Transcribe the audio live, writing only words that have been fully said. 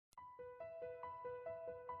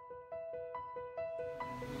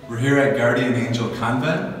We're here at Guardian Angel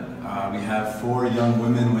Convent. We have 4 young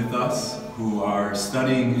women with us who are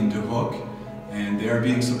studying in Dehuk, and they are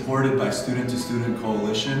being supported by Student to Student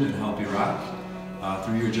Coalition and HelpIraq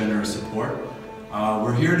through your generous support.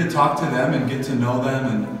 We're here to talk to them and get to know them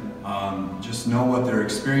and just know what their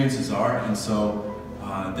experiences are. And so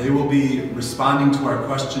they will be responding to our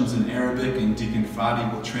questions in Arabic, and Deacon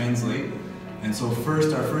Fadie will translate. And so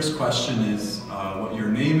our first question is what your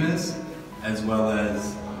name is, as well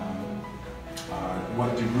as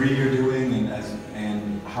what degree you're doing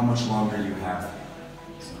and how much longer you have.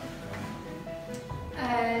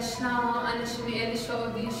 شلون أنا اسمي إليشو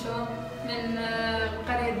ديشو من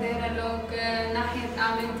قرية ديرلوك ناحية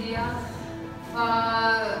آمندية.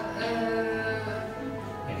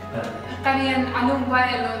 قرية علوم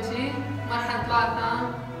بيولوجي مرحلة 3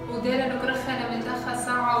 وديرلوك رخنا من دخل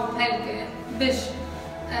ساعة وبهلقة بش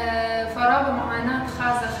فرابة معاناة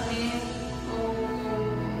خازخني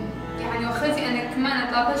يعني وخذي أنا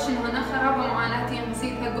كمان طلبتش إنه أنا خرابة معاناتي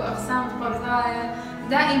مسيت هجو أقسام قرطاية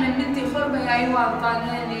دائما منتي خربة يا أيوة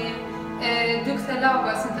طالعني دكتور لا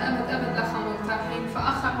بس أنت أبد لخا مرتاحين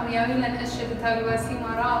فأخرهم يا ويلا أشد تاويواسي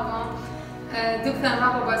مرابة دكتور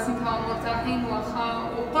رابة بس أنت مرتاحين وخا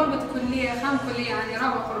وقربة كلية خام كلية يعني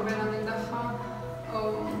رابة قربنا من دخا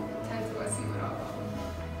وتاويواسي مرابة.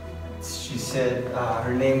 She said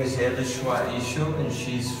her name is Elishwa Isho and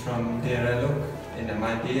she's from Dehuk in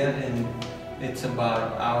Ahmadiyya, and it's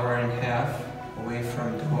about an hour and a half away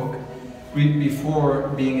from Dehuk. Before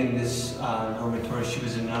being in this dormitory, she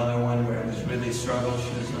was in another one where it was really a struggle.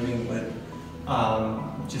 She was living with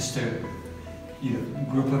just a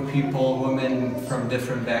group of people, women from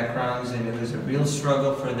different backgrounds, and it was a real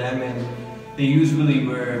struggle for them. And they usually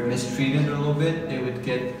were mistreated a little bit. They would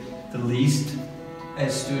get the least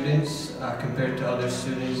as students compared to other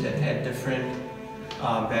students that had different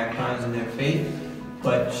backgrounds in their faith.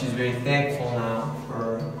 But she's very thankful now for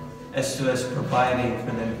S2S providing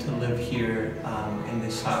for them to live here in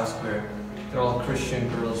this house where they're all Christian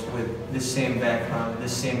girls with the same background, the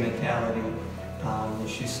same mentality. And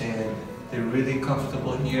she's saying that they're really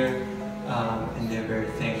comfortable here and they're very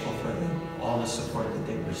thankful for all the support that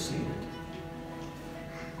they've received.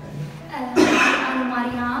 أنا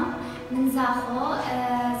مريم من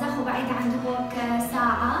زاخو بعيد عن دهوك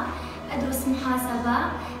ساعة أدرس محاسبة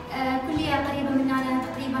كلية قريبة مننا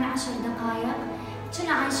تقريبا 10 دقائق.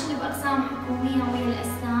 كنا عايشين بأقسام حكومية ويا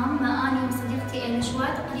الإسلام. أنا وصديقتي إليشوا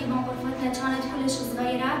تقريبا غرفتنا كانت كلش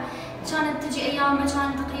صغيرة. كانت تجي أيام ما كان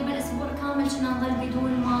تقريبا أسبوع كامل كنا نظل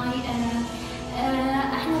بدون ماي.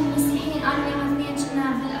 إحنا المسيحيين أنا وياها اثنين كنا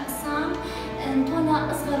بالأقسام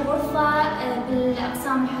انطونا أصغر غرفة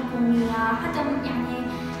بالأقسام الحكومية. حتى يعني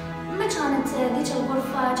ما كانت ذيك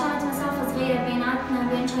الغرفة كانت مسافة صغيرة بيناتنا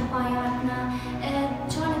بين شرفاياتنا.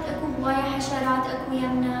 كانت أكو هواية حشرات أكو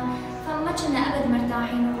يمنا فما كنا أبد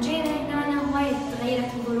مرتاحين. وجينا هنا هواية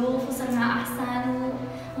تغيرت الظروف وصرنا أحسن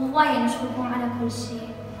وهواية نشكركم على كل شيء.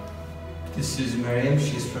 This is Miriam.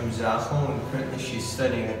 She's from Zaho and currently she's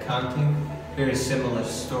studying accounting. Very similar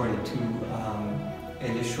story to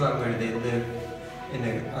Elishwa, where they live in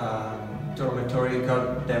a dormitory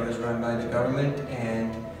that was run by the government, and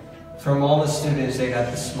from all the students they got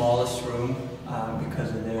the smallest room because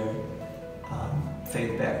of their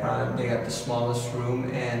faith background. They got the smallest room,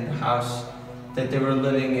 and the house that they were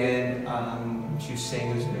living in, she was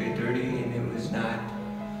saying it was very dirty and it was not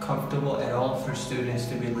comfortable at all for students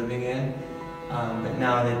to be living in. But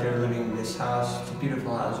now that they're living in this house, it's a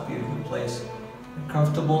beautiful house, beautiful place, they're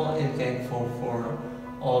comfortable and thankful for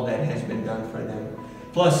all that has been done for them.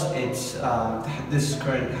 Plus, it's this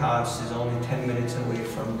current house is only 10 minutes away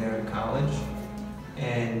from their college,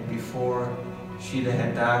 and before she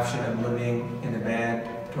had the option of living in a bad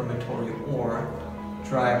dormitory or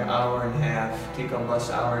drive hour and a half, take a bus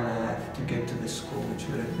hour and a half to get to the school, which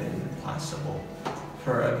would have been impossible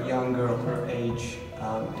for a young girl her age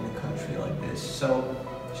in a country like this. So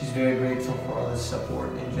she's very grateful for all the support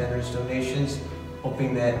and generous donations,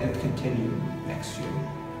 hoping that it will continue next year.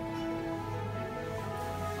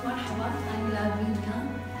 مرحبا، أنا لافينا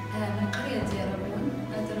من قرية زيربون،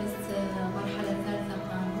 أدرس مرحلة 3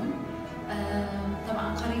 قانون.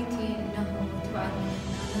 طبعا قريتي إنه تبعد من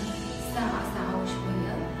هنا ساعة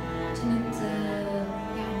وشوية. كنت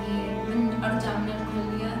يعني من أرجع من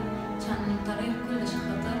الكلية كان الطريق كلش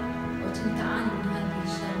خطر وكنت أعاني من هذه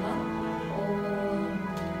الشغلة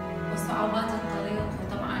وصعوبات الطريق،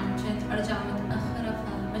 وطبعا كنت أرجع متأخرة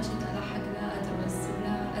فما كنت ألحق لا أدرس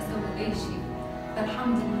ولا أسوي أي شيء.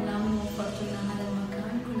 فالحمد لله من وفرت لنا هذا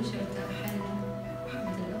المكان كل شيء ارتاحنا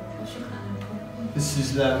الحمد لله وشكرا لكم. This is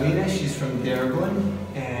Lamina. She's from Dehuk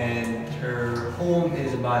and her home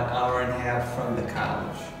is about an hour and a half from the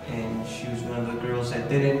college. And she was one of the girls that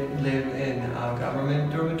didn't live in a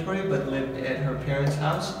government dormitory, but lived at her parents'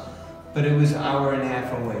 house. But it was an hour and a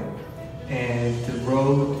half away. And the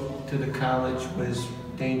road to the college was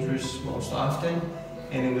dangerous most often,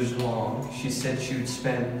 and it was long. She said she would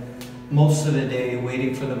spend most of the day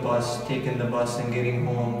waiting for the bus, taking the bus and getting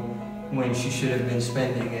home when she should have been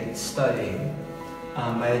spending it studying.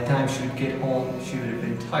 By the time she would get home, she would have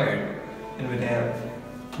been tired and would have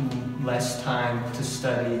less time to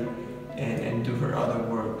study and do her other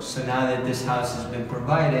work. So now that this house has been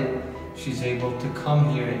provided, she's able to come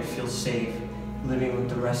here and feel safe, living with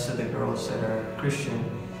the rest of the girls that are Christian,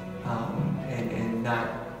 and not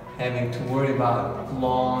having to worry about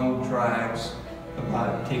long drives,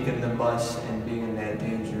 about taking the bus and being in that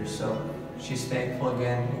danger. So she's thankful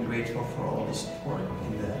again and grateful for all the support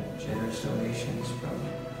and the generous donations from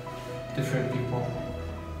different people.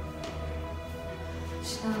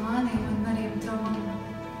 شلوني من مريم تومن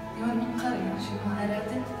يوم من قرية شو ما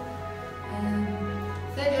أردت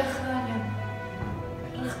ثاني أخواني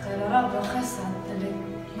رخت رابع خاصة اللي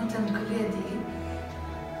متن كلية دي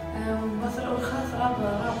وبثر الخاص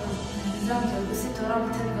رابع زوجة بسيطة رابع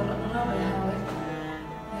تذكر رابع هاوي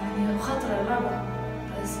يعني خطرة رابع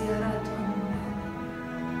سيارات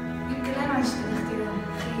يمكن أنا عشت الاختيار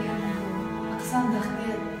خيام وأقسام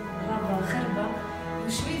داخلية رابع خربة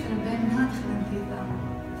وشوية من بين منها دخلت فيها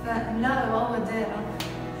فنلاقي وأول دائرة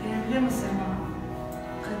يعني ليه مسمى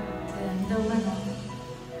قد مدونة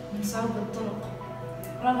من صعوبة الطرق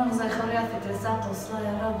رغم زي خريات في تلزاق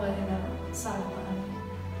وصلايا رابع إلى صعبة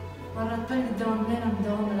مرات بلقي الدوام لنا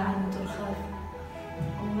مدوام العالم الخاف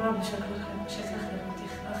ورابع شكل خير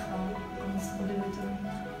أخا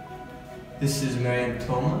This is Mariam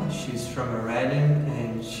Toma. She's from Iran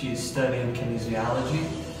and she is studying kinesiology.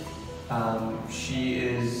 She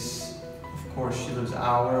lives an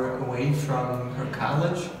hour away from her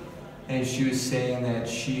college, and she was saying that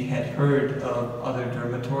she had heard of other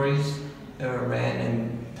dormitories in Iran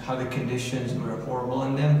and how the conditions were horrible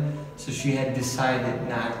in them. So she had decided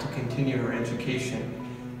not to continue her education.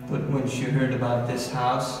 But when she heard about this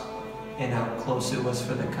house and how close it was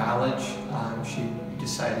for the college, she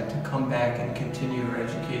decided to come back and continue her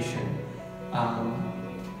education,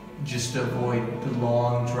 just to avoid the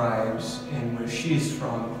long drives. And where she's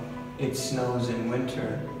from, it snows in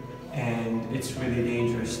winter, and it's really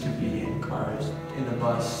dangerous to be in cars, in a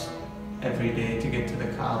bus every day to get to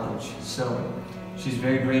the college. So she's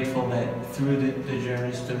very grateful that through the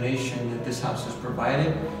generous donation that this house has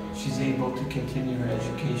provided, she's able to continue her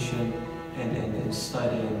education and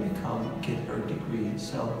study and get her degree.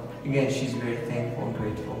 So again, she's very thankful and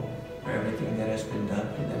grateful for everything that has been done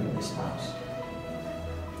for them in this house.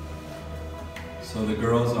 So the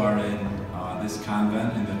girls are in this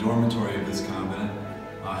convent, in the dormitory of this convent.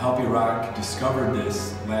 HelpIraq discovered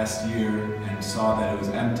this last year and saw that it was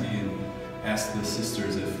empty and asked the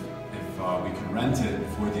sisters if we could rent it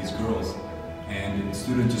for these girls. And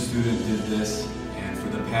student to student did this, and for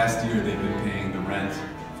the past year they've been paying the rent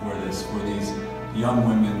for this, for these young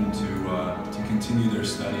women to continue their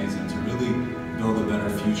studies and to really build a better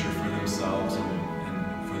future for themselves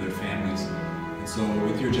and for their families. And so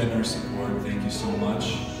with your generous support, thank you so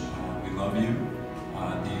much. We love you.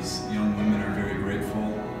 These young women are very grateful.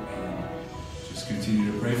 Just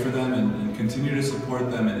continue to pray for them and continue to support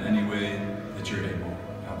them in any way that you're able.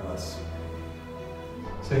 God bless.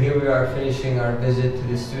 So here we are finishing our visit to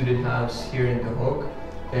the student house here in Dehuk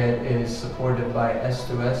that is supported by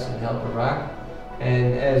S2S and HelpIraq.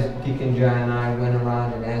 And as Deacon John and I went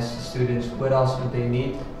around and asked the students what else would they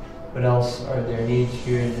need, what else are their needs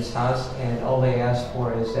here in this house, and all they asked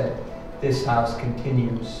for is that this house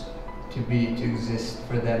continues to exist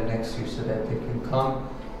for them next year so that they can come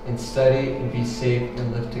and study and be safe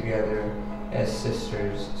and live together as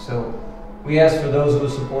sisters. So we ask for those who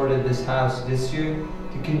supported this house this year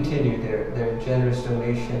to continue their generous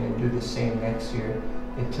donation and do the same next year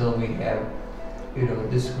until we have,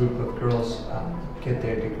 this group of girls get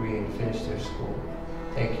their degree and finish their school.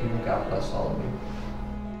 Thank you, and God bless all of you.